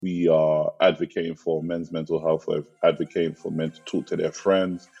we are advocating for men's mental health, we're advocating for men to talk to their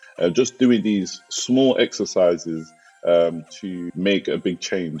friends, just doing these small exercises to make a big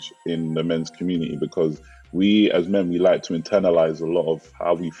change in the men's community, because we as men, we like to internalize a lot of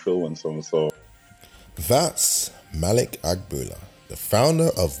how we feel and so on. So that's Malik Agboola, the founder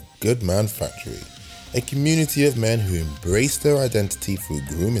of Goodman Factory, a community of men who embrace their identity through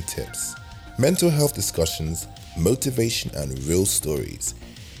grooming tips, mental health discussions, motivation, and real stories.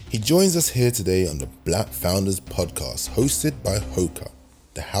 He joins us here today on the Black Founders podcast, hosted by Hoka,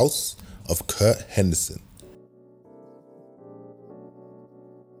 the house of Kurt Henderson.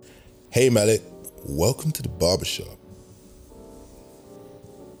 Hey Malik, welcome to the barbershop.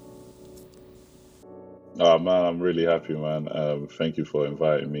 Oh man, I'm really happy, man. Thank you for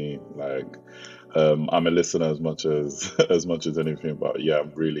inviting me. I'm a listener as much as anything, but yeah,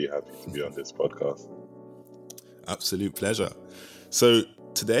 I'm really happy to be on this podcast. Absolute pleasure. So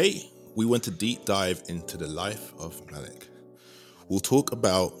today we want to deep dive into the life of Malik. We'll talk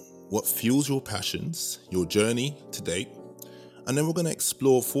about what fuels your passions, your journey to date, and then we're going to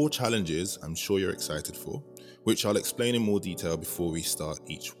explore 4 challenges I'm sure you're excited for, which I'll explain in more detail before we start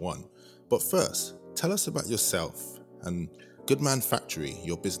each one. But first, tell us about yourself and Goodman Factory,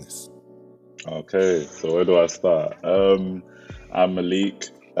 your business. Okay, so where do I start? I'm Malik,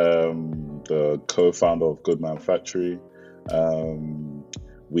 the co-founder of Goodman Factory.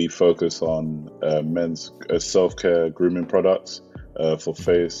 We focus on men's self-care grooming products for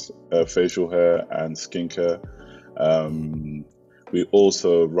face, facial hair and skincare. We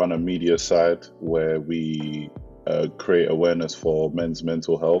also run a media site where we create awareness for men's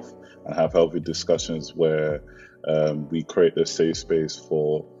mental health and have healthy discussions where we create a safe space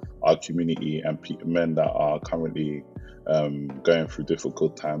for our community and men that are currently going through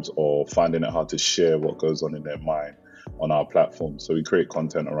difficult times or finding it hard to share what goes on in their mind on our platform. So we create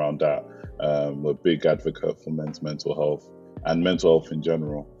content around that. We're a big advocate for men's mental health and mental health in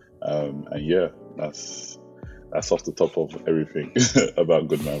general. And yeah, that's off the top of everything about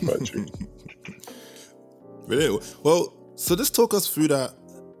Goodman Factory. Brilliant. Well, so just talk us through that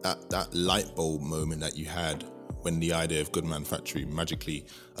light bulb moment that you had when the idea of Goodman Factory magically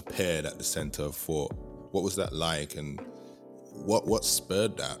appeared at the center of thought. What was that like, and what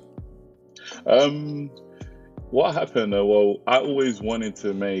spurred that? What happened? Well, I always wanted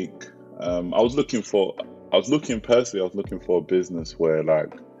to make. I was looking for a business where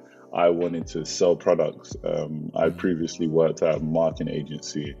I wanted to sell products. I previously worked at a marketing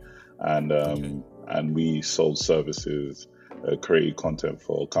agency, and we sold services, created content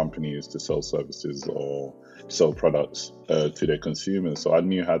for companies to sell services or sell products to their consumers. So I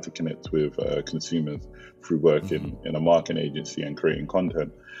knew how to connect with consumers through working in a marketing agency and creating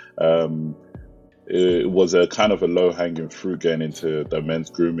content. It was a kind of a low-hanging fruit getting into the men's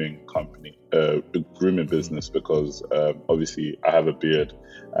grooming business, because obviously I have a beard,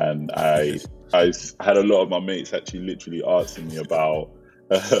 and I had a lot of my mates actually literally asking me about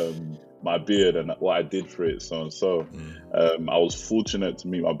my beard and what I did for it, so and so. I was fortunate to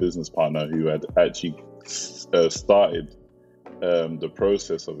meet my business partner who had actually started the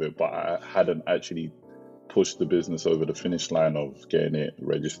process of it, but I hadn't actually pushed the business over the finish line of getting it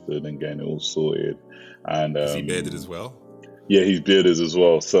registered and getting it all sorted. And is he bearded as well? Yeah, he's bearded as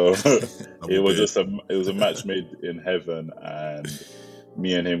well. So it was a match made in heaven, and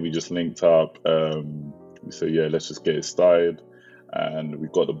me and him, we just linked up. We said, yeah, let's just get it started, and we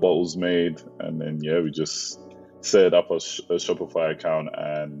got the bottles made, and then we just set up a Shopify account,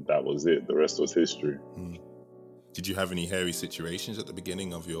 and that was it. The rest was history. Did you have any hairy situations at the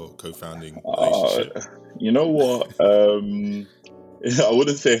beginning of your co-founding relationship? You know what? I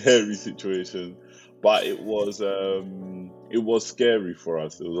wouldn't say hairy situation, but it was scary for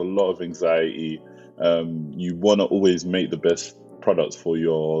us. There was a lot of anxiety. You want to always make the best products for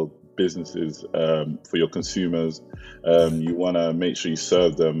your businesses, for your consumers. You want to make sure you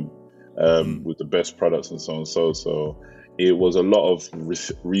serve them with the best products and so on. So it was a lot of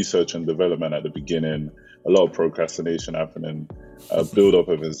research and development at the beginning, a lot of procrastination happening, a build-up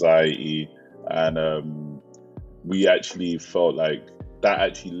of anxiety, and we actually felt like that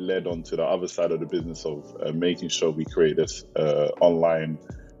actually led on to the other side of the business of making sure we create this online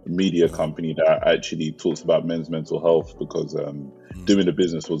media company that actually talks about men's mental health, because doing the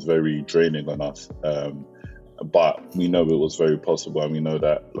business was very draining on us. But we know it was very possible, and we know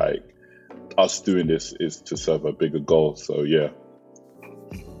that us doing this is to serve a bigger goal. So yeah.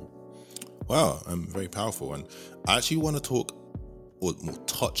 Wow, very powerful. And I actually want to talk or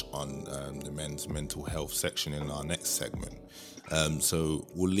touch on the men's mental health section in our next segment. So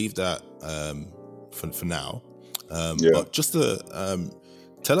we'll leave that for now. But just to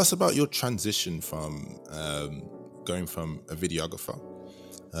Tell us about your transition from going from a videographer,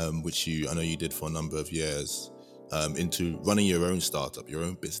 which I know you did for a number of years, into running your own startup, your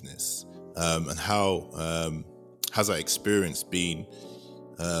own business, and how has that experience been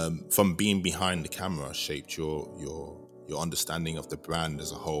from being behind the camera shaped your understanding of the brand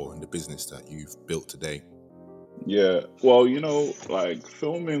as a whole and the business that you've built today? Yeah, well, like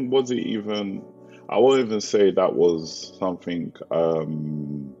filming wasn't even, I won't even say that was something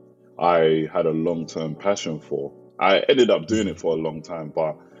I had a long-term passion for. I ended up doing it for a long time,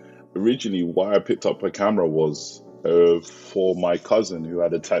 but originally why I picked up a camera was for my cousin who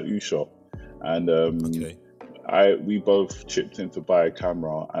had a tattoo shop, and Okay. we both chipped in to buy a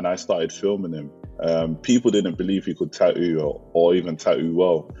camera, and I started filming him. People didn't believe he could tattoo or even tattoo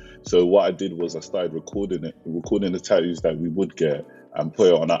well. So what I did was I started recording the tattoos that we would get and put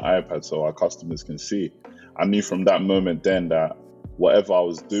it on an iPad so our customers can see. I knew from that moment then that whatever I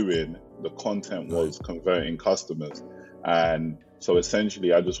was doing, the content was converting customers. And so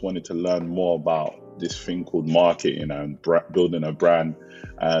essentially I just wanted to learn more about this thing called marketing and building a brand.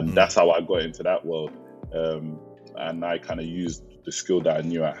 And that's how I got into that world. And I kind of used the skill that I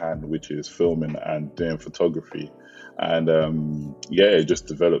knew at hand, which is filming and doing photography. And it just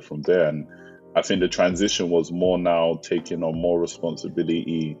developed from there. And I think the transition was more now taking on more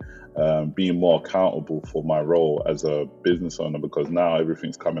responsibility, being more accountable for my role as a business owner, because now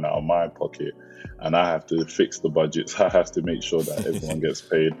everything's coming out of my pocket and I have to fix the budgets. I have to make sure that everyone gets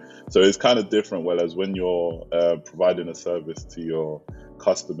paid. So it's kind of different. Whereas when you're providing a service to your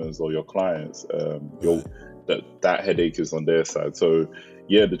customers or your clients, that headache is on their side. So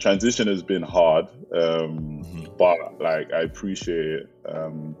yeah, the transition has been hard, but like I appreciate it.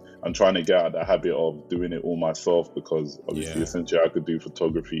 I'm trying to get out of the habit of doing it all myself, because obviously essentially I could do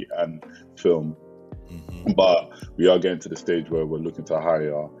photography and film, but we are getting to the stage where we're looking to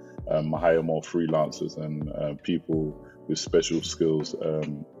hire more freelancers and people with special skills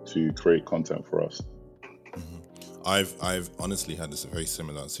to create content for us. I've honestly had this very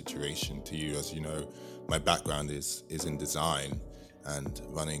similar situation to you. As you know, my background is in design and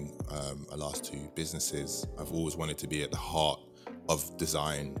running our last two businesses. I've always wanted to be at the heart of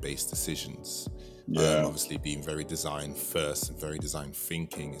design-based decisions. Obviously being very design first and very design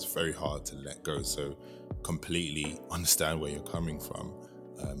thinking is very hard to let go. So completely understand where you're coming from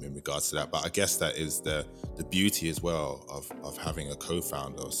in regards to that. But I guess that is the beauty as well of having a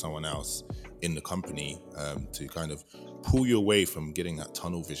co-founder or someone else in the company to kind of pull you away from getting that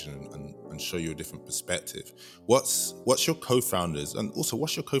tunnel vision and show you a different perspective. What's your co-founder's, and also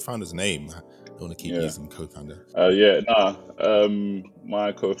what's your co-founder's name? I don't want to keep using co-founder.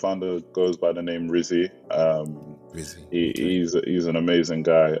 My co-founder goes by the name Rizzy. Rizzy. He's an amazing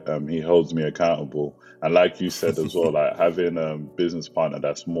guy. He holds me accountable, and like you said as well, like having a business partner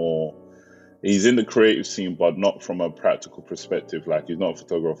that's more, he's in the creative scene, but not from a practical perspective. Like he's not a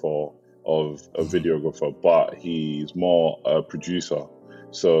photographer of a videographer, but he's more a producer.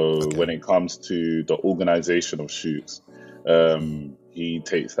 So when it comes to the organization of shoots, he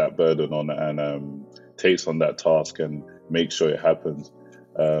takes that burden on and takes on that task and makes sure it happens.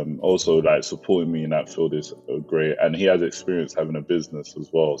 Also, like supporting me in that field is great, and he has experience having a business as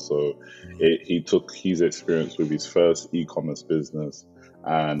well. So he took his experience with his first e-commerce business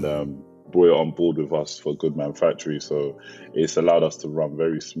and brought it on board with us for Goodman Factory. So it's allowed us to run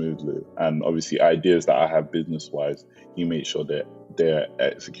very smoothly. And obviously, ideas that I have business-wise, he makes sure that they're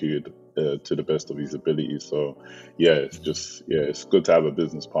executed to the best of his abilities. So it's good to have a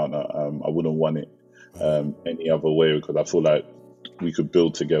business partner. I wouldn't want it any other way, because I feel like we could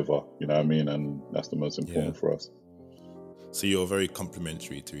build together, you know what I mean? And that's the most important for us. So you're very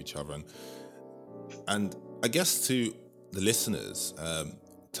complementary to each other. And I guess to the listeners,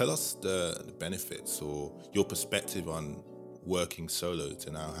 tell us the benefits or your perspective on working solo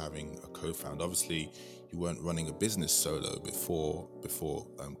to now having a co-founder. Obviously, you weren't running a business solo before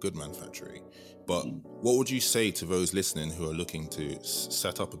Goodman Factory. But what would you say to those listening who are looking to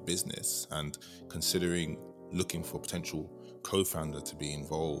set up a business and considering looking for potential co-founder to be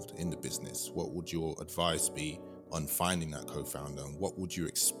involved in the business? What would your advice be on finding that co-founder, and what would you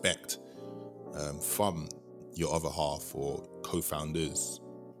expect from your other half or co-founders?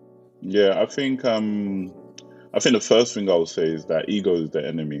 I think the first thing I would say is that ego is the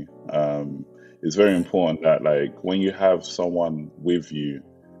enemy. It's very important that, like, when you have someone with you,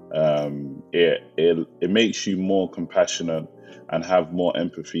 it makes you more compassionate and have more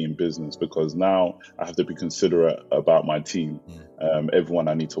empathy in business, because now I have to be considerate about my team, everyone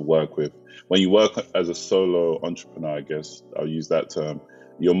I need to work with. When you work as a solo entrepreneur, I guess I'll use that term,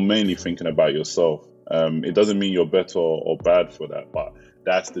 you're mainly thinking about yourself. It doesn't mean you're better or bad for that, but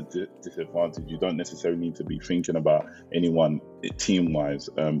that's the disadvantage. You don't necessarily need to be thinking about anyone team wise.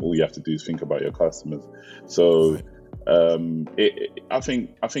 All you have to do is think about your customers. So I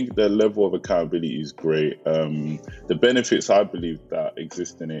think the level of accountability is great. The benefits I believe that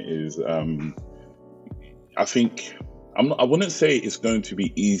exist in it is I think I wouldn't say it's going to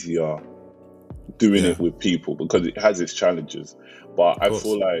be easier doing it with people, because it has its challenges. But I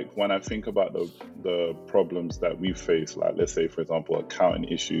feel like when I think about the problems that we face, like let's say for example accounting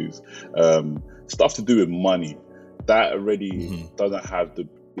issues, stuff to do with money, that already doesn't have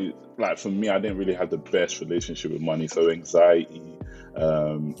like for me, I didn't really have the best relationship with money, so anxiety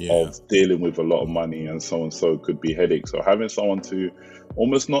of dealing with a lot of money and so on, so it could be headaches. So having someone to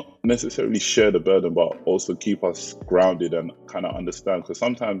almost not necessarily share the burden, but also keep us grounded and kind of understand, because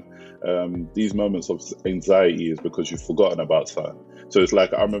sometimes these moments of anxiety is because you've forgotten about something. So it's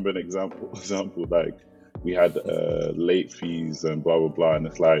like, I remember an example like we had late fees and blah blah blah, and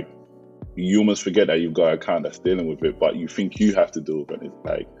it's like you almost forget that you've got an account that's dealing with it, but you think you have to do it, and it's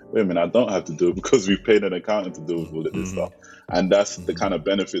like, wait a minute, I don't have to do it because we've paid an accountant to deal with all of this stuff. And that's the kind of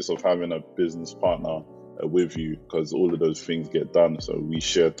benefits of having a business partner with you, because all of those things get done. So we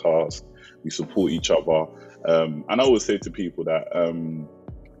share tasks, we support each other. And I always say to people that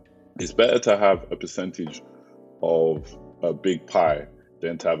it's better to have a percentage of a big pie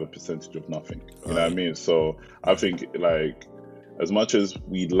than to have a percentage of nothing. You know what I mean? So I think, like, as much as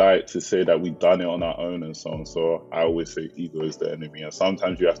we'd like to say that we've done it on our own and so on, so I always say ego is the enemy. And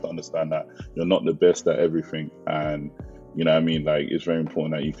sometimes you have to understand that you're not the best at everything. And, you know what I mean? Like, it's very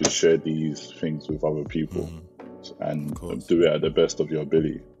important that you can share these things with other people and do it at the best of your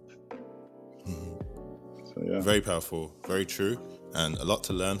ability. So, yeah. Very powerful, very true, and a lot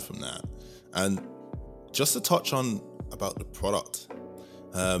to learn from that. And just to touch on about the product.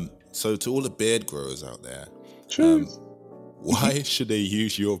 So to all the beard growers out there, why should they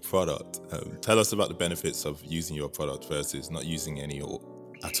use your product? Tell us about the benefits of using your product versus not using any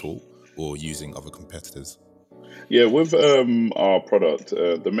at all, or using other competitors. Yeah, with our product,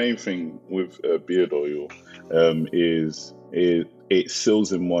 the main thing with beard oil is it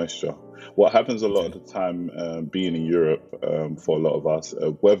seals in moisture. What happens a lot of the time, being in Europe, for a lot of us,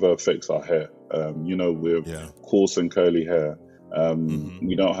 weather affects our hair. With coarse and curly hair,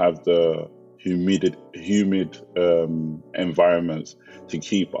 we don't have the humid environments to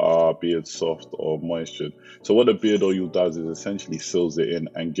keep our beard soft or moistured. So what the beard oil does is essentially seals it in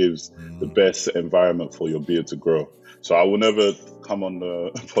and gives the best environment for your beard to grow. So I will never come on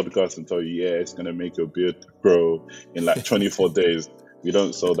the podcast and tell you, it's going to make your beard grow in like 24 days. We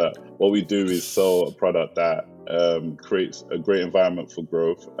don't sell that. What we do is sell a product that creates a great environment for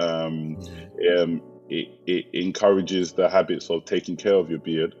growth. It encourages the habits of taking care of your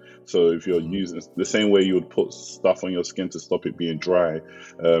beard. So if you're using the same way you would put stuff on your skin to stop it being dry,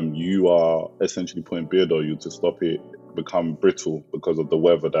 you are essentially putting beard oil to stop it become brittle because of the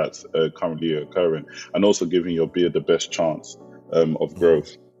weather that's currently occurring, and also giving your beard the best chance of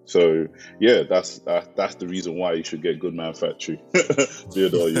growth. So yeah, that's the reason why you should get Goodman Factory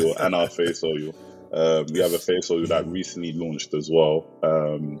beard oil and our face oil. We have a face oil that recently launched as well,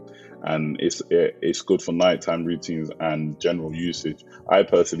 and it's good for nighttime routines and general usage. I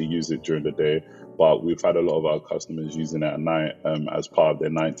personally use it during the day, but we've had a lot of our customers using it at night as part of their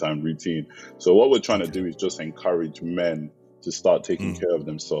nighttime routine. So what we're trying to do is just encourage men to start taking care of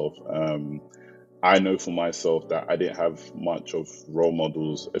themselves. I know for myself that I didn't have much of role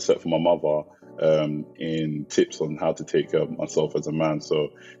models except for my mother in tips on how to take care of myself as a man. So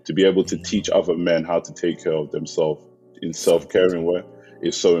to be able to teach other men how to take care of themselves in self-caring way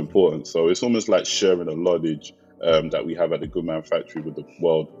is so important. So it's almost like sharing a knowledge that we have at the Goodman Factory with the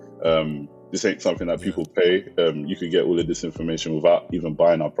world. This ain't something that people pay. You could get all of this information without even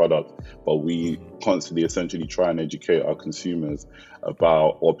buying our product, but we constantly essentially try and educate our consumers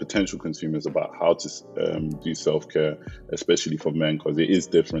about, or potential consumers about, how to do self-care, especially for men, because it is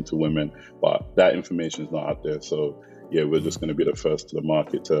different to women, but that information is not out there. So yeah, we're just going to be the first to the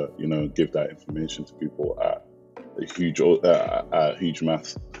market to, give that information to people at a huge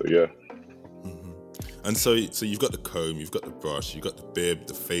mass. So yeah. And so you've got the comb, you've got the brush, you've got the bib,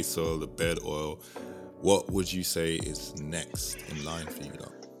 the face oil, the beard oil. What would you say is next in line for you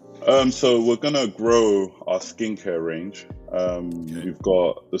now? So we're gonna grow our skincare range. We've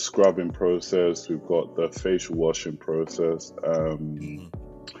got the scrubbing process, we've got the facial washing process,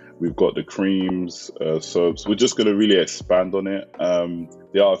 we've got the creams, soaps. We're just gonna really expand on it.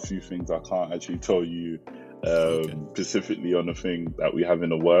 There are a few things I can't actually tell you Okay. specifically on the thing that we have in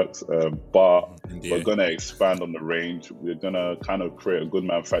the works. But India. we're going to expand on the range. We're going to kind of create a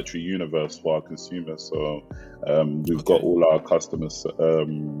Goodman Factory universe for our consumers. So we've got all our customers,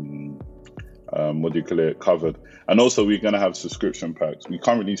 covered. And also we're going to have subscription packs. We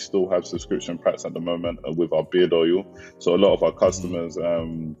currently still have subscription packs at the moment with our beard oil. So a lot of our customers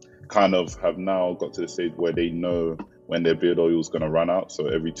kind of have now got to the stage where they know when their beard oil is going to run out. So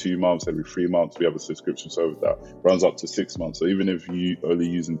every 2 months, every 3 months, we have a subscription service that runs up to 6 months. So even if you only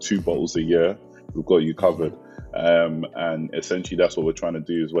using 2 bottles a year, we've got you covered. And essentially that's what we're trying to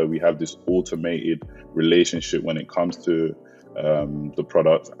do, is where we have this automated relationship when it comes to the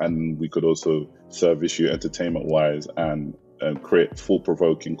product, and we could also service you entertainment wise and create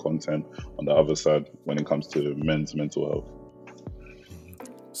thought-provoking content on the other side when it comes to men's mental health.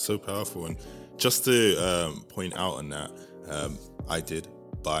 So powerful. And just to point out on that, I did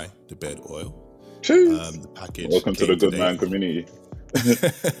buy the beard oil. The package. Welcome to the Goodman community.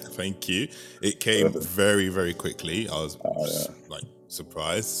 Thank you. It came very, very quickly. I was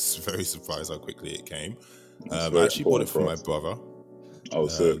surprised, very surprised how quickly it came. I actually bought it for my brother. Oh,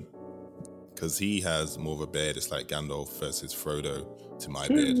 sick. Because he has more of a beard. It's like Gandalf versus Frodo to my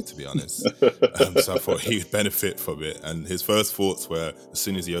beard, to be honest. So I thought he would benefit from it. And his first thoughts were, as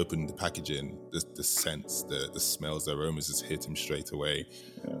soon as he opened the packaging, the scents, the smells, the aromas just hit him straight away,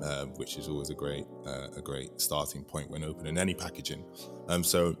 which is always a great starting point when opening any packaging.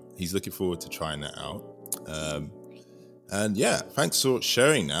 So he's looking forward to trying that out. And yeah, thanks for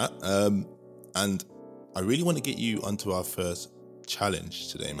sharing that. And I really want to get you onto our first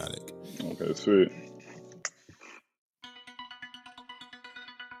challenge today, Malik. Okay, sweet.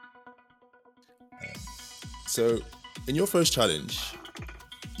 So, in your first challenge,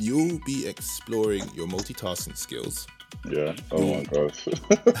 you'll be exploring your multitasking skills. Yeah. Oh my gosh.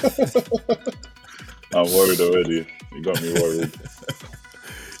 I'm worried already. You got me worried.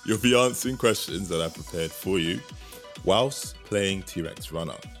 You'll be answering questions that I prepared for you whilst playing T-Rex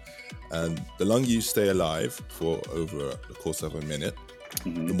Runner. And the longer you stay alive for over the course of a minute,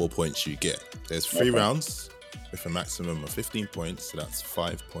 the more points you get. There's 3 rounds with a maximum of 15 points, so that's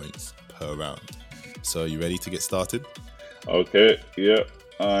 5 points per round. So are you ready to get started? Okay, yeah,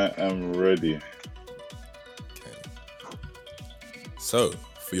 I am ready. Okay. So,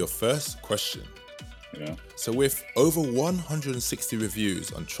 for your first question. Yeah. So with over 160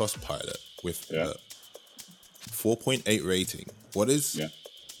 reviews on Trustpilot with a 4.8 rating, what do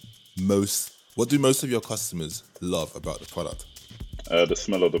most of your customers love about the product? The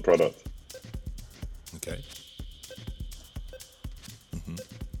smell of the product. Okay.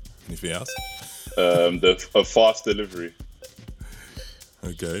 Anything else? A fast delivery.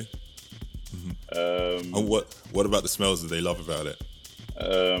 Okay. And what about the smells that they love about it?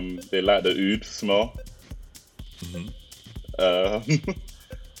 They like the oud smell.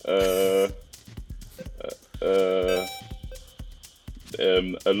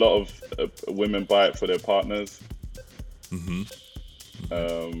 A lot of women buy it for their partners.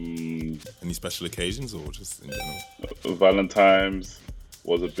 Any special occasions or just in general? Valentine's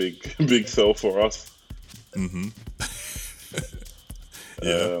was a big sell for us.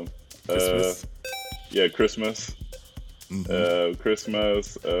 Christmas. Christmas.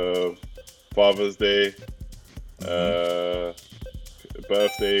 Christmas, Father's Day,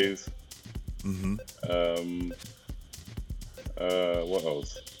 birthdays. What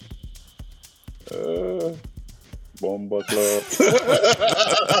else? Bomba Club.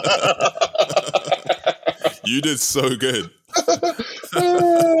 You did so good.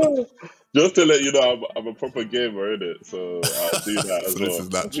 Just to let you know, I'm a proper gamer, innit? So I'll do that as so well. This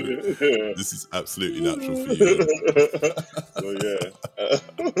is natural. Yeah. This is absolutely natural for you. So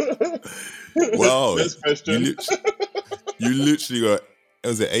yeah. Wow. Next question. You literally got,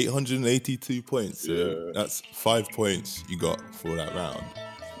 was it 882 points? So Yeah. that's 5 points you got for that round.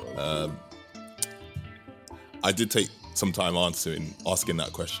 I did take some time asking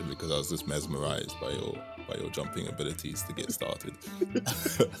that question because I was just mesmerized by your jumping abilities to get started.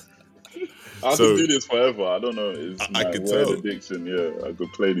 I could do this forever. I don't know. It's my could weird tell. addiction. Yeah, I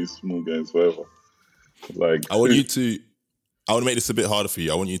could play these small games forever. Like I want to make this a bit harder for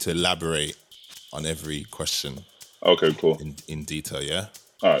you. I want you to elaborate on every question. Okay, cool. In detail, yeah?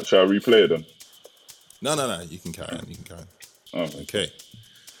 All right, shall I replay it then? No. You can carry on. Oh, Okay.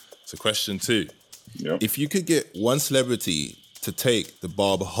 So question 2. Yep. If you could get one celebrity to take the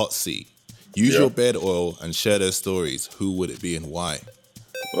barber hot seat, use your beard oil and share their stories, who would it be and why?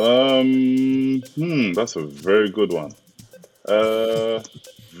 That's a very good one.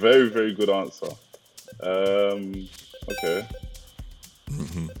 Very, very good answer. Okay.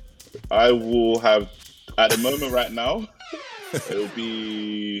 I will have At the moment, right now, it'll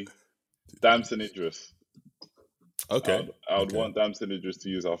be Damson Idris. Okay. I would Okay. want Damson Idris to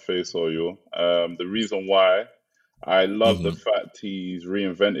use our face oil. The reason why I love the Mm-hmm. fact he's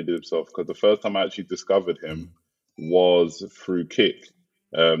reinvented himself, because the first time I actually discovered him Mm. was through Kick.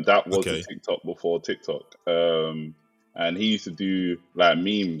 That was the Okay. TikTok before TikTok. And he used to do like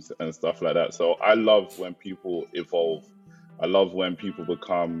memes and stuff like that. So I love when people evolve. I love when people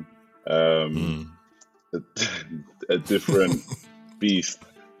become um, Mm. a different beast.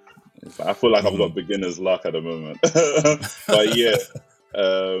 I feel like I've Mm-hmm. got beginner's luck at the moment. But yeah,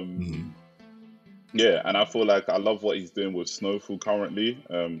 Mm-hmm. um, yeah, and I feel like I love what he's doing with Snowfall currently.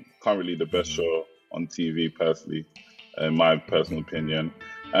 Currently the best Mm-hmm. show on TV, personally, in my personal opinion.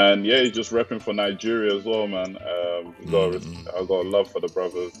 And yeah, he's just repping for Nigeria as well, man. Mm-hmm. I got a love for the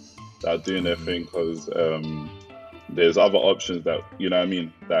brothers that are doing their Mm-hmm. thing, because there's other options that, you know what I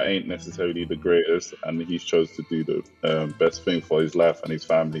mean, that ain't necessarily the greatest, and he's chose to do the best thing for his life and his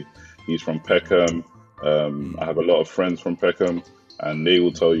family. He's from Peckham. I have a lot of friends from Peckham, and they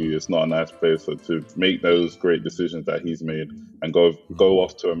will tell you it's not a nice place. So to make those great decisions that he's made and go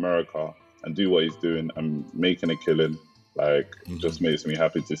off to America and do what he's doing and making a killing, like, Mm-hmm. just makes me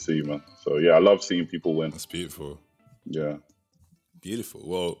happy to see, man. So yeah, I love seeing people win. That's beautiful. Yeah. Beautiful.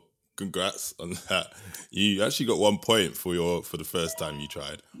 Well, congrats on that. You actually got 1 point for the first time you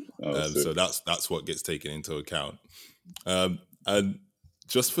tried. Oh, sick. So that's what gets taken into account. And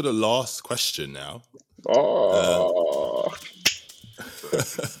just for the last question now. Oh.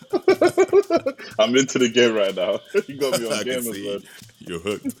 I'm into the game right now. You got me on I can gamers see mode. you're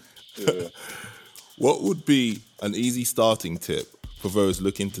hooked. Yeah. What would be an easy starting tip for those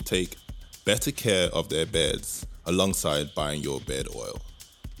looking to take better care of their beds alongside buying your bed oil?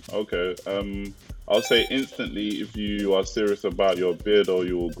 Okay. I'll say instantly, if you are serious about your beard or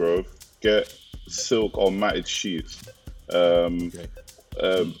your growth, get silk or matted sheets. Um, Okay.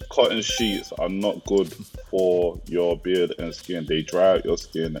 Cotton sheets are not good for your beard and skin. They dry out your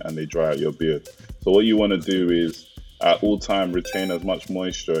skin and they dry out your beard. So what you want to Okay. do is at all time retain as much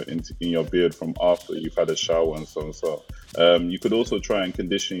moisture in your beard from after you've had a shower and so and so. You could also try and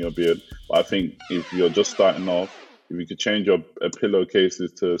condition your beard, but I think if you're just starting off, if you could change your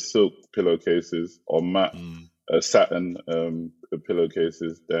pillowcases to silk pillowcases or matte Mm, satin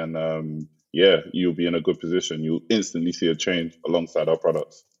pillowcases, then yeah, you'll be in a good position. You'll instantly see a change alongside our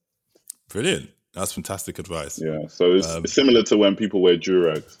products. brilliant. That's fantastic advice. Yeah, so it's similar to when people wear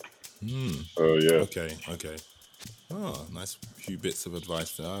durags. So yeah, Okay. Okay. Oh, nice few bits of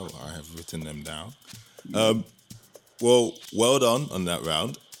advice there. I have written them down. Well done on that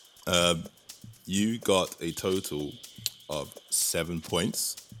round. You got a total of 7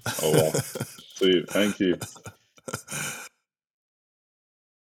 points. oh wow, sweet, thank you.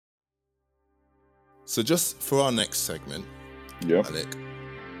 So just for our next segment, Yeah. Malik,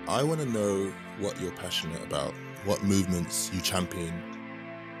 I want to know what you're passionate about, what movements you champion,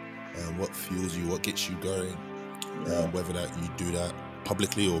 what fuels you, what gets you going, whether that you do that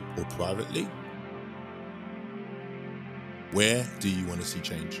publicly or privately. Where do you want to see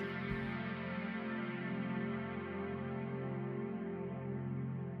change?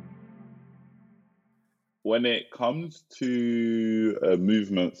 When it comes to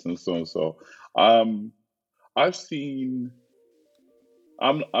movements and so and so, um, I've seen.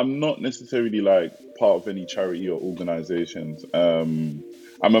 I'm not necessarily like part of any charity or organizations.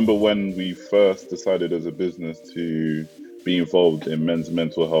 I remember when we first decided as a business to be involved in men's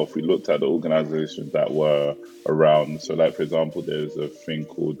mental health, we looked at the organizations that were around. So, like for example, there's a thing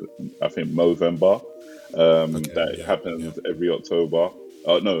called, I think, Movember, Okay, that yeah, happens every October.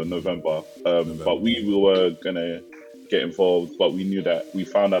 No, November. But November. we were gonna get involved, but we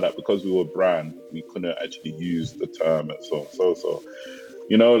found out that because we were a brand, we couldn't actually use the term and so on. So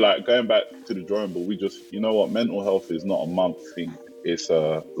like going back to the drawing board, we just, what, mental health is not a month thing. It's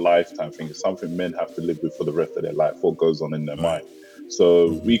a lifetime thing. It's something men have to live with for the rest of their life, what goes on in their Right. mind.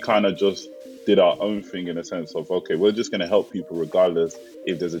 So we kind of just did our own thing in a sense of, okay, we're just going to help people regardless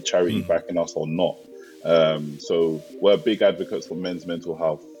if there's a charity backing us or not. So we're big advocates for men's mental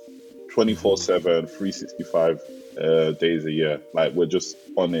health, 24/7, 365 days a year. Like, we're just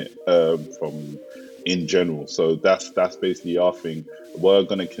on it from in general. So that's basically our thing. We're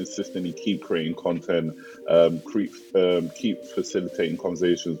gonna consistently keep creating content, keep facilitating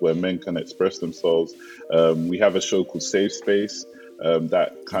conversations where men can express themselves. We have a show called Safe Space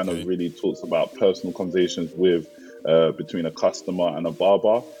that kind of Okay. really talks about personal conversations with between a customer and a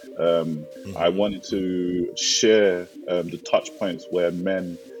barber. I wanted to share the touch points where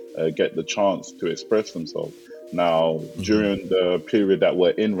men get the chance to express themselves. Now, during the period that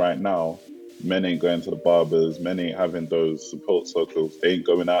we're in right now, men ain't going to the barbers, men ain't having those support circles, they ain't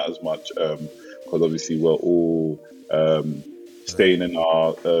going out as much, because obviously we're all Right. staying in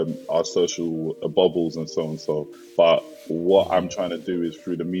our social bubbles and so on. So, but what I'm trying to do is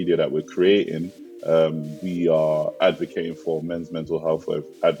through the media that we're creating, we are advocating for men's mental health. We're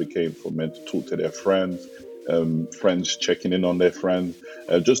advocating for men to talk to their friends, friends checking in on their friends,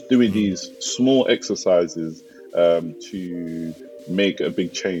 just doing these small exercises to make a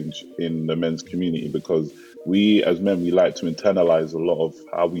big change in the men's community, because we as men, we like to internalize a lot of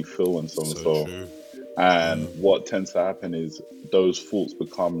how we feel and so on. So So, true. and what tends to happen is those thoughts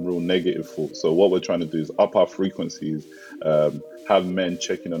become real negative thoughts. So what we're trying to do is up our frequencies, have men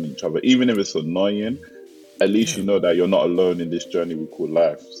checking on each other, even if it's annoying. At least Yeah. you know that you're not alone in this journey we call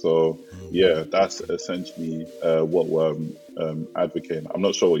life. So yeah, that's essentially what we're advocating. I'm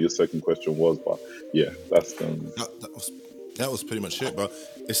not sure what your second question was, but yeah, that's That was pretty much it. But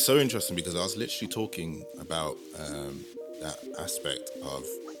it's so interesting because I was literally talking about that aspect of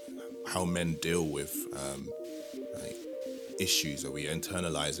how men deal with like issues, that we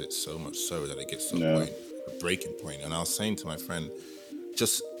internalize it so much so that it gets to yeah, a breaking point. And I was saying to my friend,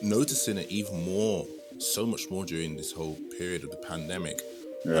 just noticing it even more, so much more during this whole period of the pandemic,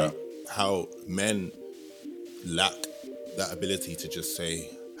 yeah, like how men lack that ability to just say,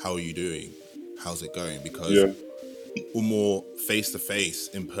 "How are you doing? How's it going?" Because yeah. we're more face to face,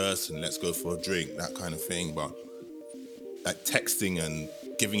 in person. Let's go for a drink, that kind of thing. But like texting and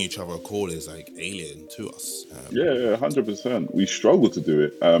giving each other a call is like alien to us. Yeah, yeah, 100%. We struggle to do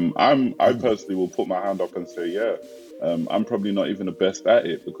it. I personally will put my hand up and say, yeah, I'm probably not even the best at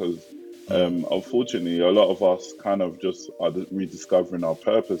it, because, unfortunately, a lot of us kind of just are rediscovering our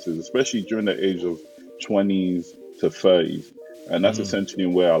purposes, especially during the age of 20s to 30s, and that's essentially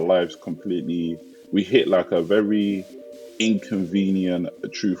where our lives completely we hit like a very inconvenient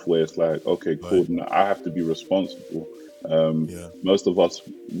truth where it's like, okay, Right. cool, now I have to be responsible. Um, Yeah. Most of us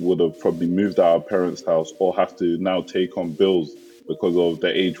would have probably moved out of our parents' house or have to now take on bills because of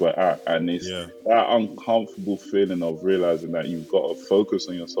the age we're at. And it's Yeah. that uncomfortable feeling of realizing that you've got to focus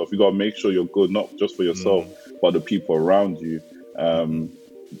on yourself. You've got to make sure you're good, not just for yourself, but the people around you.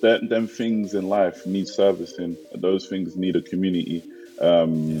 Them things in life need servicing. Those things need a community.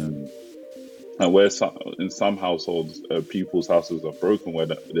 Yeah. And where in some households, people's houses are broken, where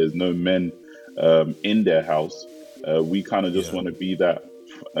there's no men in their house, we kind of just Yeah. want to be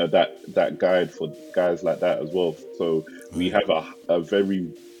that guide for guys like that as well. So we Right. have a very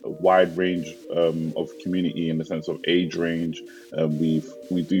wide range of community in the sense of age range.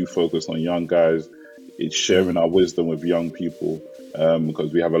 We do focus on young guys. It's sharing our wisdom with young people,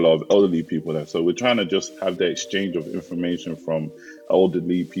 because we have a lot of elderly people there. So we're trying to just have the exchange of information from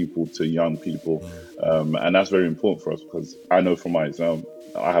elderly people to young people, and that's very important for us, because I know from my exam,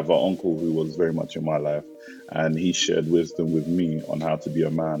 I have an uncle who was very much in my life, and he shared wisdom with me on how to be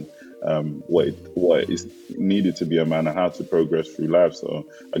a man, what is needed to be a man, and how to progress through life. So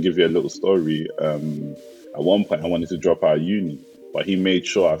I'll give you a little story. At one point, I wanted to drop out of uni, but he made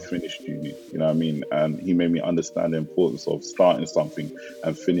sure I finished uni. You know what I mean? And he made me understand the importance of starting something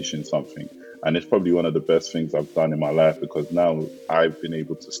and finishing something. And it's probably one of the best things I've done in my life, because now I've been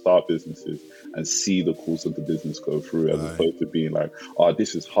able to start businesses and see the course of the business go through, as Right. opposed to being like, oh,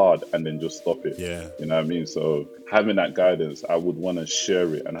 this is hard, and then just stop it. Yeah. You know what I mean? So having that guidance, I would want to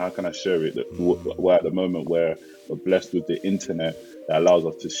share it. And how can I share it? We're at the moment where we're blessed with the internet that allows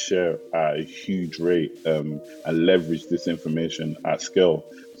us to share at a huge rate, and leverage this information at scale.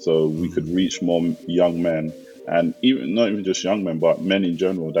 So we could reach more young men, and even not even just young men, but men in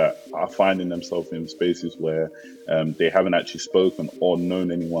general that are finding themselves in spaces where they haven't actually spoken or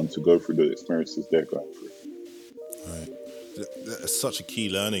known anyone to go through the experiences they're going through. Right. That's such a key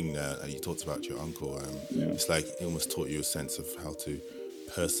learning that you talked about your uncle. Yeah, It's like he almost taught you a sense of how to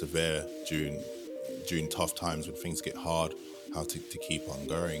persevere during tough times when things get hard, how to keep on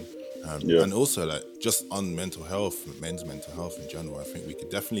going. yeah, And also, like, just on mental health, men's mental health in general, I think we could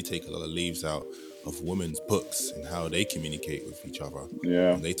definitely take a lot of leaves out of women's books and how they communicate with each other.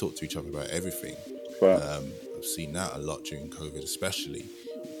 yeah. And they talk to each other about everything. Facts. I've seen that a lot during COVID, especially.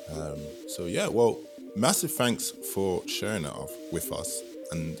 So yeah, well, massive thanks for sharing that off with us.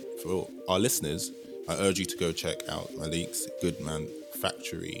 And for our listeners, I urge you to go check out Malik's Goodman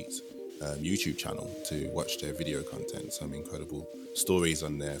Factory's YouTube channel to watch their video content. Some incredible stories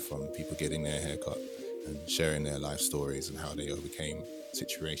on there from people getting their haircut and sharing their life stories and how they overcame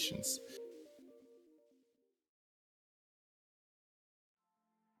situations.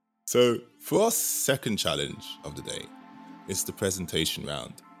 So for our second challenge of the day, it's the presentation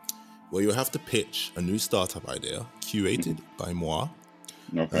round, where you'll have to pitch a new startup idea curated by moi.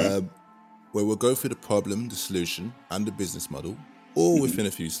 Okay. where we'll go through the problem, the solution, and the business model, all within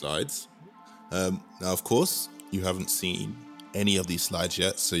a few slides. Now, of course, you haven't seen any of these slides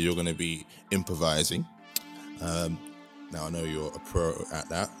yet, so you're going to be improvising. Now, I know you're a pro at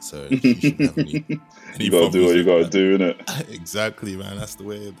that, so you shouldn't have any You gotta do problems what you with gotta that. do, innit? Exactly, man. That's the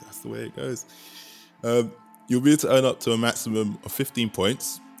way it goes. You'll be able to earn up to a maximum of 15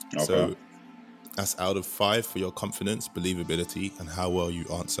 points. Okay. So that's out of 5 for your confidence, believability, and how well you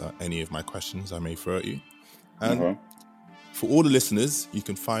answer any of my questions I may throw at you. And Okay. for all the listeners, you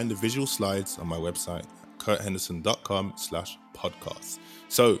can find the visual slides on my website, kurthenderson.com/podcast.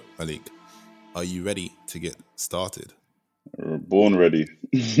 So, Malik, are you ready to get started? Born ready.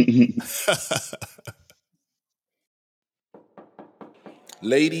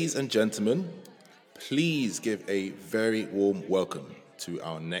 Ladies and gentlemen, please give a very warm welcome to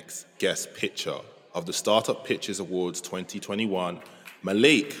our next guest pitcher of the Startup Pitchers Awards 2021,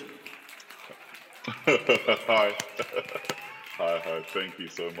 Malik. Hi. Hi. Thank you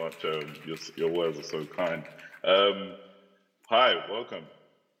so much. Your words are so kind. Hi, welcome.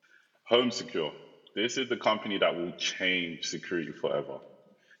 Home Secure. This is the company that will change security forever.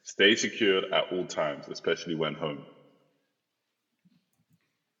 Stay secured at all times, especially when home.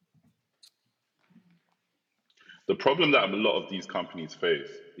 The problem that a lot of these companies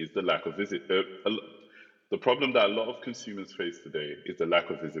face is the lack of the problem that a lot of consumers face today is the lack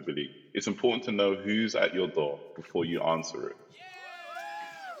of visibility. It's important to know who's at your door before you answer it.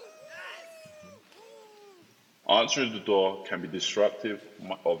 Answering the door can be disruptive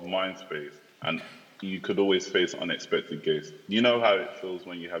of mind space, and you could always face unexpected guests. You know how it feels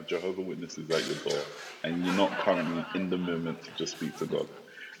when you have Jehovah Witnesses at your door and you're not currently in the moment to just speak to God.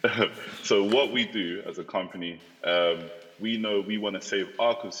 So what we do as a company, we know we want to save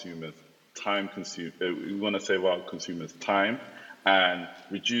our consumers we want to save our consumers time and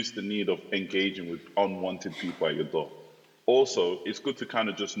reduce the need of engaging with unwanted people at your door. Also, it's good to kind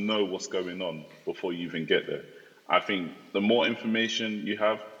of just know what's going on before you even get there. I think the more information you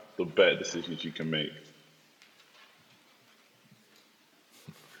have, the better decisions you can make.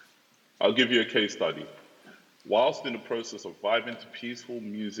 I'll give you a case study. Whilst in the process of vibing to peaceful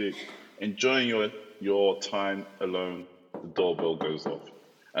music, enjoying your time alone, the doorbell goes off.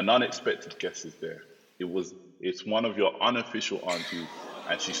 An unexpected guest is there. It's one of your unofficial aunties,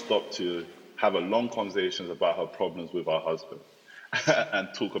 and she stopped to have a long conversation about her problems with her husband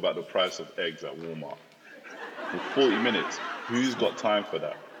and talk about the price of eggs at Walmart. For 40 minutes, who's got time for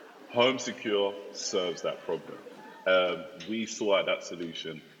that? Home Secure serves that problem. We saw out that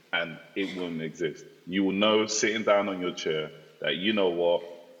solution and it wouldn't exist. You will know sitting down on your chair that, you know what,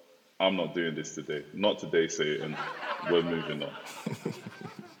 I'm not doing this today. Not today, Satan. We're moving on.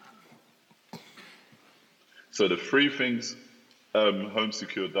 So the three things Home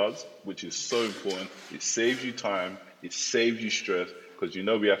Secure does, which is so important, it saves you time, it saves you stress, because you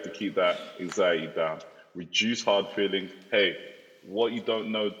know we have to keep that anxiety down. Reduce hard feelings. Hey, what you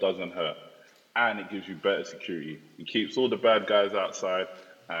don't know doesn't hurt. And it gives you better security. It keeps all the bad guys outside,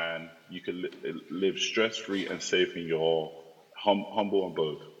 and you can live stress-free and safe in your humble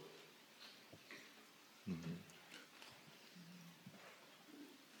abode.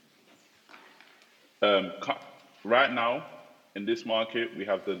 Right now, in this market, we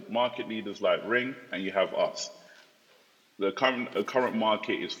have the market leaders like Ring, and you have us. The current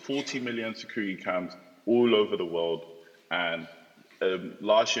market is 40 million security cams all over the world, and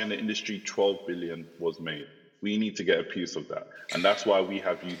last year in the industry, 12 billion was made. We need to get a piece of that, and that's why we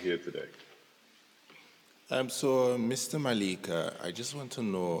have you here today. So, Mr. Malik, I just want to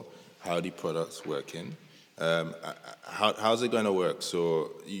know how the product's working. How's it going to work?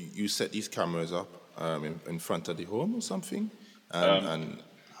 So, you set these cameras up in front of the home or something, and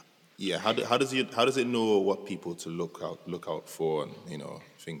yeah, how does it know what people to look out for, and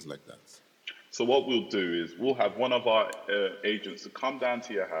things like that? So what we'll do is we'll have one of our agents to come down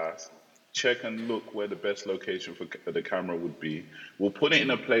to your house, check and look where the best location for the camera would be. We'll put it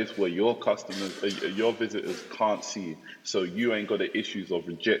in a place where your customers, your visitors can't see, so you ain't got the issues of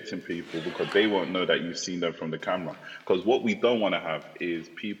rejecting people because they won't know that you've seen them from the camera. Because what we don't want to have is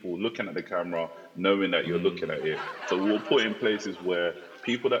people looking at the camera knowing that you're looking at it. So we'll put in places where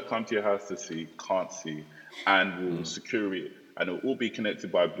people that come to your house to see can't see, and we'll secure it. And it will all be connected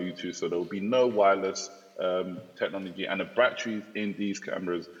by Bluetooth, so there will be no wireless technology. And the batteries in these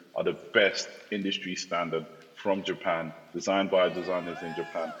cameras are the best industry standard from Japan, designed by designers in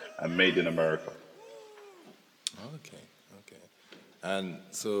Japan and made in America. Okay. And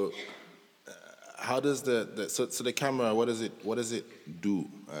so, how does so the camera, what does it do?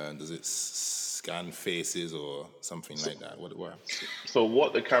 Does it scan faces or something like that? What? So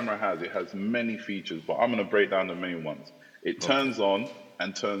what the camera has, it has many features, but I'm going to break down the main ones. It Okay. turns on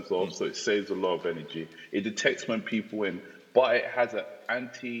and turns off, so it saves a lot of energy. It detects when people in, but it has an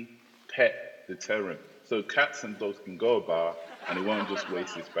anti-pet deterrent. So cats and dogs can go about, and it won't just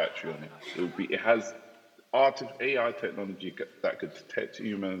waste its battery on it. It has AI technology that could detect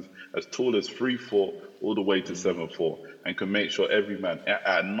humans as tall as 3 foot all the way to 7 foot, and can make sure every man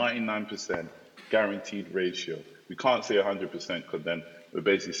at 99% guaranteed ratio. We can't say 100% because then we're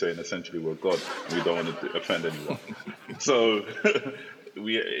basically saying essentially we're God and we don't want to offend anyone. So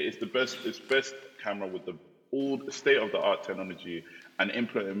it's best camera with the all state of the art technology and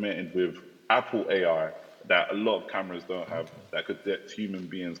implemented with Apple AI that a lot of cameras don't have that could detect human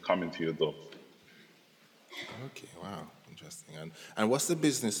beings coming to your door. Okay, wow, interesting. And what's the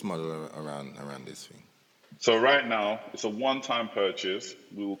business model around this thing? So right now, it's a one-time purchase.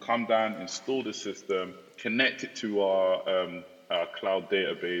 We will come down, install the system, connect it to our cloud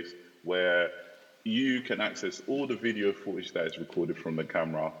database, where you can access all the video footage that is recorded from the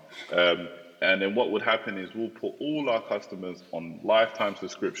camera. Um, and then what would happen is we'll put all our customers on lifetime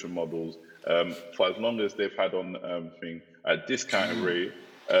subscription models for as long as they've had on thing at discounted rate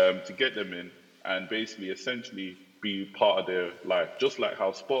to get them in and basically essentially be part of their life, just like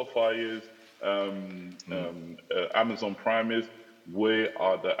how Spotify is, Amazon Prime is. We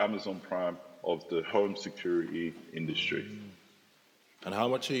are the Amazon Prime of the home security industry. And how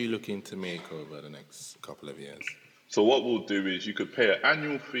much are you looking to make over the next couple of years? So what we'll do is you could pay an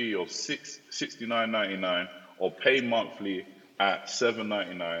annual fee of $69.99 or pay monthly at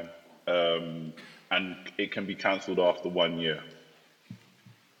 $7.99, and it can be cancelled after 1 year.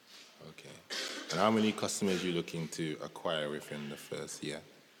 Okay. And how many customers are you looking to acquire within the first year?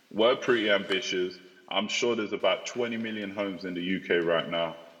 We're pretty ambitious. I'm sure there's about 20 million homes in the UK right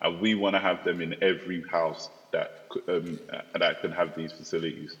now, and we want to have them in every house that can have these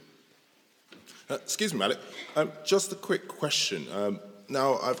facilities. Excuse me, Malik. Just a quick question.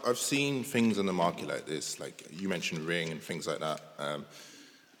 Now, I've seen things in the market like this, like you mentioned Ring and things like that.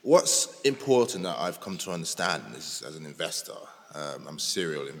 What's important that I've come to understand is, as an investor, I'm a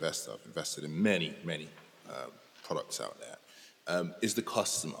serial investor. I've invested in many products out there. Is the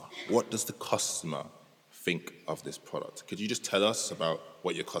customer. What does the customer think of this product? Could you just tell us about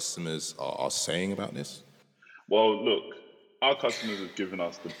what your customers are saying about this? Well, look, our customers have given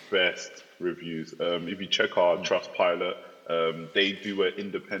us the best reviews. If you check our Trustpilot, they do an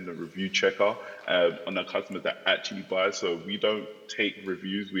independent review checker on the customers that actually buy. So we don't take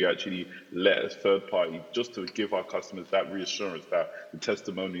reviews. We actually let a third party just to give our customers that reassurance that the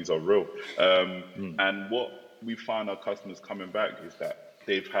testimonies are real. And what we find our customers coming back is that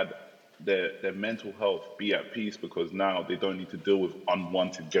they've had their mental health be at peace because now they don't need to deal with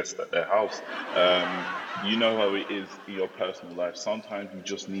unwanted guests at their house. You know how it is in your personal life. Sometimes you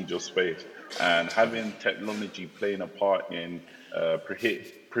just need your space, and having technology playing a part in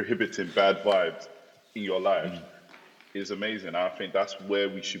prohibiting bad vibes in your life is amazing. I think that's where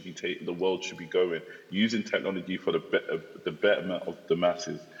we should be taking the world should be going, using technology for the betterment of the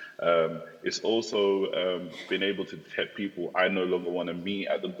masses. It's also been able to detect people I no longer want to meet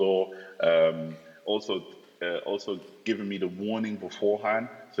at the door. Also, also giving me the warning beforehand,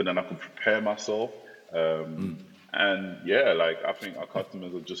 so then I can prepare myself. And yeah, like I think our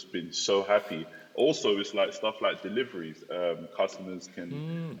customers have just been so happy. Also, it's like stuff like deliveries. Our customers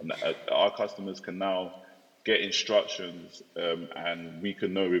can now get instructions, and we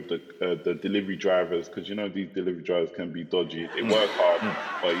can know if the delivery drivers, because you know these delivery drivers can be dodgy. They work hard,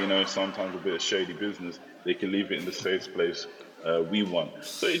 but you know sometimes a bit of shady business. They can leave it in the safe place we want.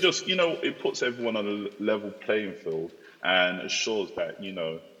 So it just it puts everyone on a level playing field and assures that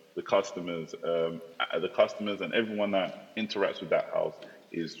the customers and everyone that interacts with that house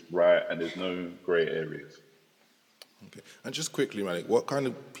is right, and there's no grey areas. Okay. And just quickly, Malik, what kind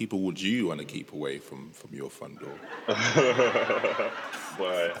of people would you want to keep away from your front door?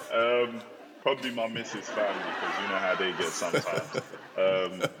 But probably my missus family, because you know how they get sometimes.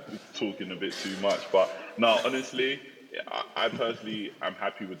 Talking a bit too much, but no, honestly, I personally am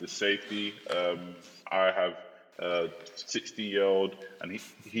happy with the safety. I have a 60-year-old, and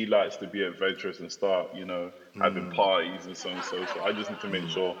he likes to be adventurous and start, having parties and so on and so. So I just need to make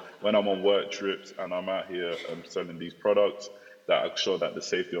sure when I'm on work trips and I'm out here selling these products, that I'm sure that the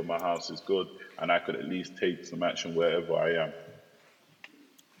safety of my house is good, and I could at least take some action wherever I am.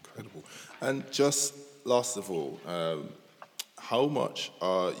 Incredible. And just last of all, how much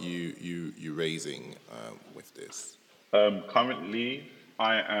are you raising with this? Currently,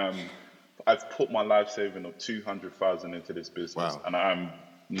 I am I've put my life saving of 200,000 into this business, Wow. and I'm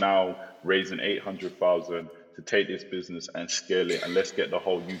now raising 800,000 to take this business and scale it, and let's get the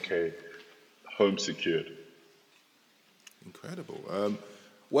whole UK home secured. Incredible.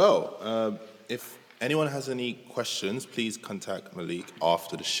 If anyone has any questions, please contact Malik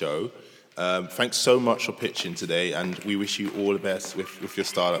after the show. Thanks so much for pitching today, and we wish you all the best with your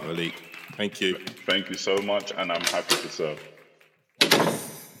startup, Malik. Thank you. Thank you so much, and I'm happy to serve.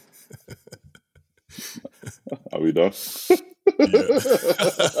 Are we done? Yeah.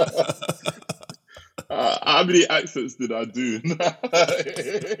 How many accents did I do? In that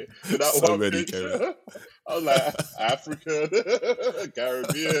So one many, pitch? Kevin. I was like African,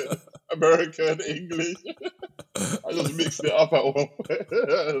 Caribbean, American, English. I just mixed it up at one point.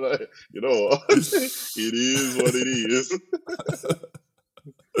 Like, you know what? It is what it is.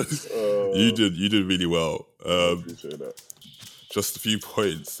 You did really well. I appreciate that. Just a few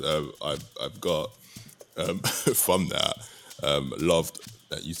points I've got from that. Loved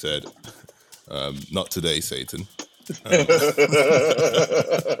that you said, "Not today, Satan."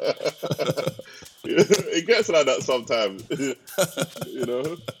 It gets like that sometimes, you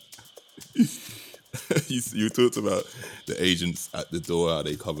know. You talked about the agents at the door, how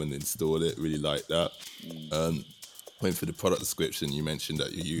they come and install it. Really like that. Went for the product description. You mentioned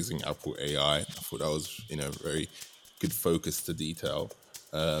that you're using Apple AI. I thought that was, very good focus to detail.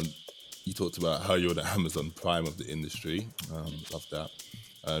 You talked about how you're the Amazon Prime of the industry. Love that.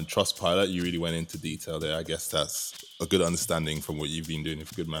 Trustpilot, you really went into detail there. I guess that's a good understanding from what you've been doing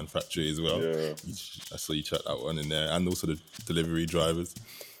with Goodman Factory as well. Yeah. I saw you chat that one in there, and also the delivery drivers.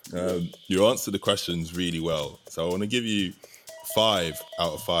 You answered the questions really well, so I want to give you 5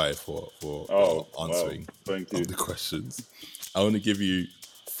 out of 5 for answering Thank you. the questions. I want to give you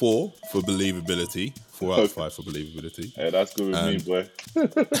 4 for believability. 4 out of 5 for believability. Hey, that's good with me, boy.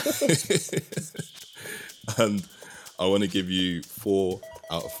 And I want to give you 4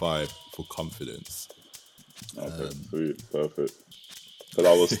 out of 5 for confidence. Okay, sweet, perfect. Because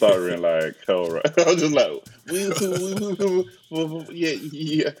I was stuttering like hell, right? I was just like,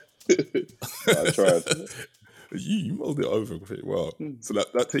 yeah. I tried. You mulled it over pretty well. So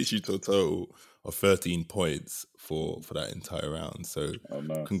that takes you to a total of 13 points for that entire round. So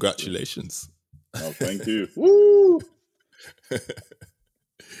nice. Congratulations. Oh, thank you. Woo!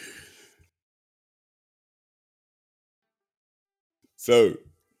 So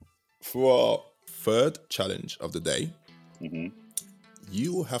for our third challenge of the day,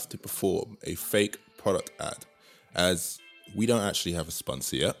 you will have to perform a fake product ad, as we don't actually have a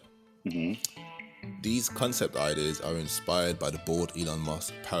sponsor yet. These concept ideas are inspired by the bored Elon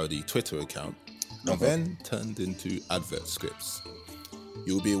Musk parody Twitter account and then turned into advert scripts.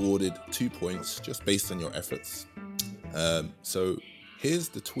 You'll be awarded 2 points just based on your efforts. So here's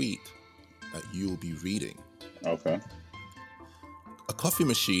the tweet that you'll be reading. Okay. A coffee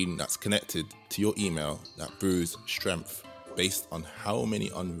machine that's connected to your email that brews strength based on how many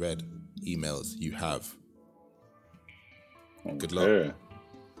unread emails you have. Good luck.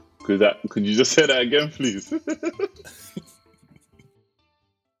 Could you just say that again, please?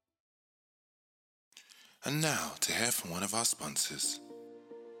 And now to hear from one of our sponsors.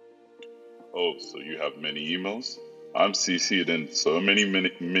 Oh, so you have many emails? I'm CC'd in so many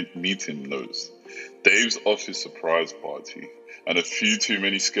meeting notes. Dave's office surprise party, and a few too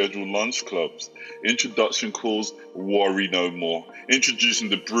many scheduled lunch clubs. Introduction calls, worry no more. Introducing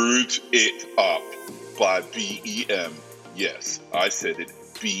the Brewed It Up by BEM. Yes, I said it,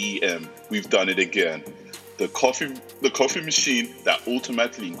 BEM. We've done it again. The coffee machine that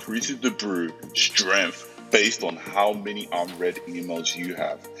automatically increases the brew strength based on how many unread emails you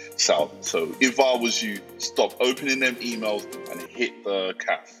have. So if I was you, stop opening them emails and hit the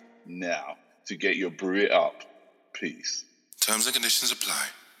CAF now to get your brew it up. Peace. Terms and conditions apply.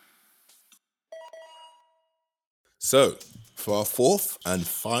 So, for our fourth and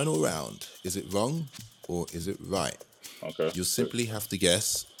final round, is it wrong or is it right? Okay. You'll simply have to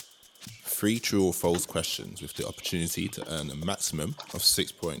guess 3 true or false questions with the opportunity to earn a maximum of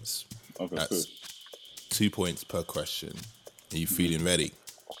 6 points. Okay, That's 2 points per question. Are you feeling ready?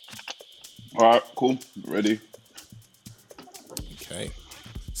 All right, cool. Ready. Okay.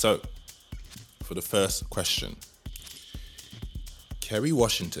 So, for the first question, Kerry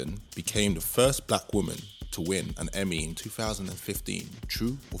Washington became the first black woman to win an Emmy in 2015.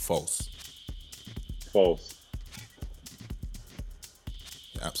 True or false? False.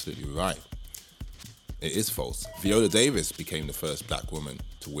 You're absolutely right. It is false. Viola Davis became the first black woman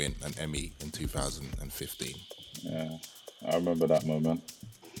to win an Emmy in 2015. Yeah, I remember that moment.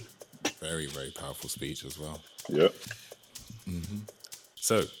 Very, very powerful speech as well. Yep.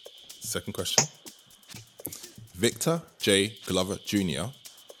 So, Second question. Victor J. Glover Jr.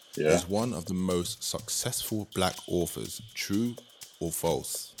 Yeah. is one of the most successful black authors. True or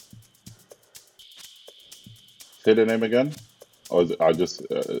false? Say the name again. Or I just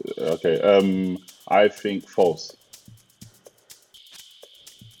okay. I think false.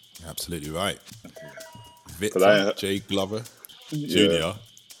 Absolutely right. Because Victor J. Glover yeah. Jr.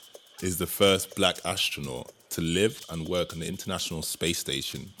 is the first black astronaut to live and work on the International Space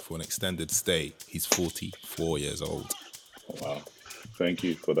Station for an extended stay. He's 44 years old. Wow. Thank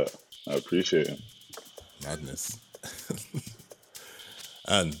you for that. I appreciate it. Madness.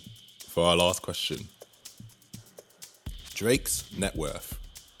 And for our last question, Drake's net worth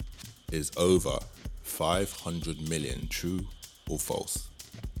is over 500 million. True or false?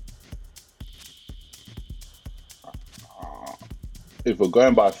 If we're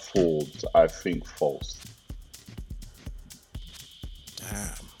going by Forbes, I think false. Damn.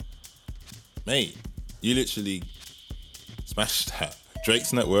 Mate, you literally smashed that.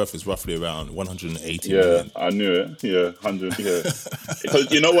 Drake's net worth is roughly around 180 million. I knew it. Yeah, 100. Yeah,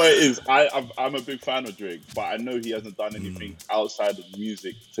 because you know what it is. I'm a big fan of Drake, but I know he hasn't done anything outside of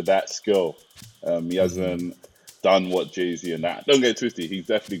music to that scale. He hasn't done what Jay-Z and that. Don't get twisted. He's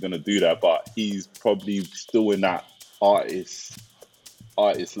definitely gonna do that, but he's probably still in that artist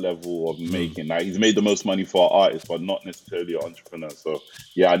level of making. Like he's made the most money for an artist, but not necessarily an entrepreneur. So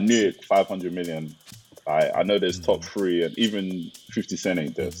yeah, I knew it. 500 million. I know there's top 3, and even 50 Cent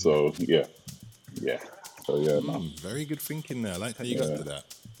ain't there. So yeah. So yeah, no. Very good thinking there. I like how you got to that.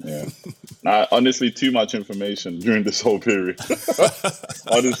 Yeah. Now, honestly, too much information during this whole period.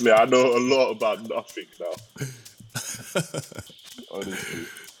 Honestly, I know a lot about nothing now. Honestly.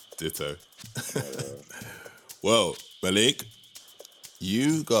 Ditto. Well, Malik,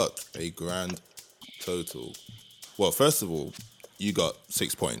 you got a grand total. Well, first of all, you got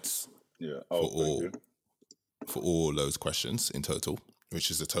 6 points. Yeah. For all those questions in total,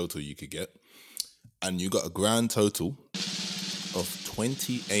 which is the total you could get. And you got a grand total of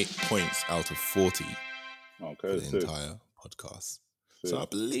 28 points out of 40 for the entire podcast. So I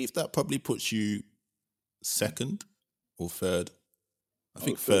believe that probably puts you second or third. I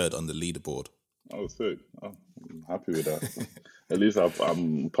think third on the leaderboard. Oh, sick. Oh, I'm happy with that. At least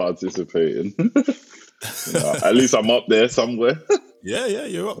I'm participating. At least I'm up there somewhere. Yeah,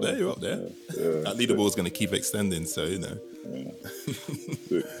 you're up there. That leaderboard's going to keep extending, so you know.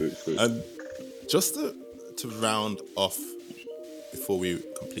 Yeah. Sick. And just to round off before we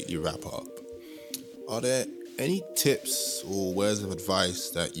completely wrap up, are there any tips or words of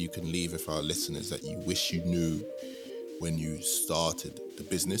advice that you can leave with our listeners that you wish you knew when you started the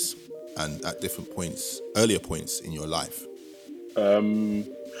business and at different points, earlier points in your life?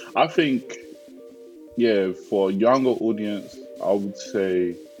 I think, for a younger audience, I would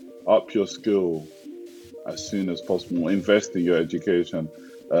say up your skill as soon as possible. Invest in your education.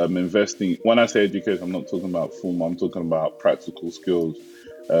 When I say education, I'm not talking about formal, I'm talking about practical skills.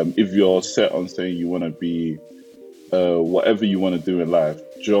 If you're set on saying you want to be whatever you want to do in life,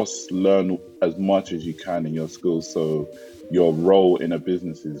 just learn as much as you can in your skills so your role in a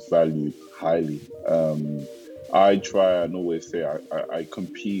business is valued highly. I try and always say I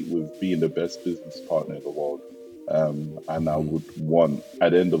compete with being the best business partner in the world. And I would want,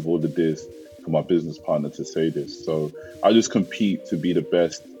 at the end of all of this, for my business partner to say this. So I just compete to be the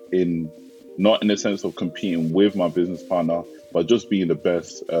best not in the sense of competing with my business partner, but just being the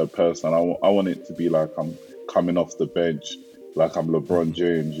best person. I want it to be like I'm coming off the bench, like I'm LeBron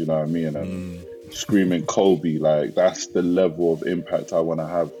James, you know what I mean? And screaming Kobe, like that's the level of impact I want to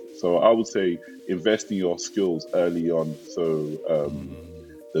have. So I would say invest in your skills early on so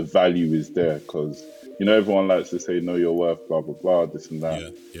the value is there, because everyone likes to say know your worth, blah blah blah, this and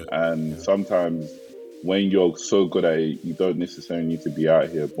that. Sometimes when you're so good at it, you don't necessarily need to be out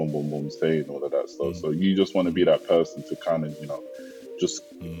here boom boom boom saying all of that stuff. So you just want to be that person to kind of just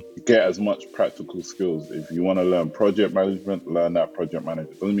get as much practical skills. If you want to learn project management, learn that project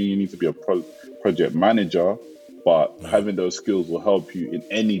management. Doesn't mean you need to be a project manager, but having those skills will help you in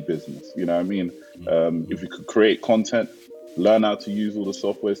any business. You know what I mean? If you could create content, learn how to use all the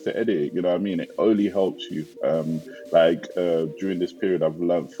softwares to edit it. You know what I mean? It only helps you. During this period, I've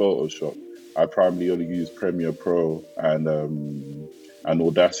learned Photoshop. I primarily only use Premiere Pro and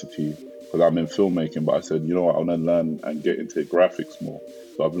Audacity because I'm in filmmaking. But I said, you know what, I want to learn and get into graphics more.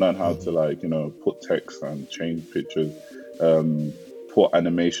 So I've learned how to put text and change pictures, put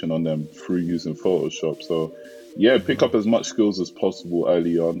animation on them through using Photoshop. So pick up as much skills as possible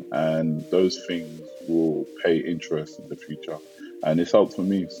early on, and those things will pay interest in the future. And it's helped for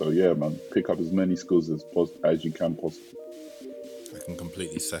me. So man, pick up as many skills as you can possibly. can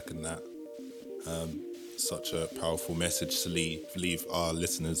completely second that. Such a powerful message to leave our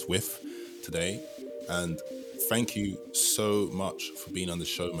listeners with today. And thank you so much for being on the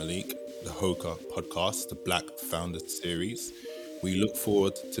show, Malik, the Hoka podcast, the Black Founders series. We look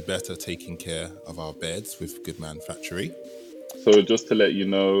forward to better taking care of our beds with Goodman Factory. So just to let you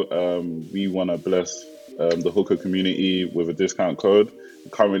know, we want to bless the hooker community with a discount code.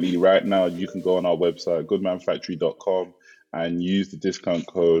 Currently, right now, you can go on our website, goodmanfactory.com, and use the discount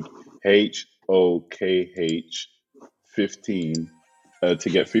code HOKH15 to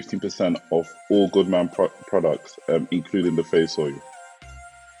get 15% off all Goodman products, including the face oil.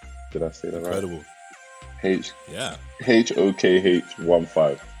 Did I say that Incredible. right? Yeah.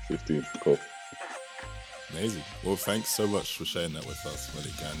 HOKH15. Cool. Amazing. Well, thanks so much for sharing that with us,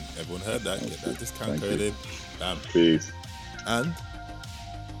 Malik. And everyone heard that. Get that discount code in. Bam. Please. And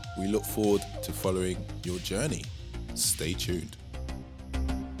we look forward to following your journey. Stay tuned.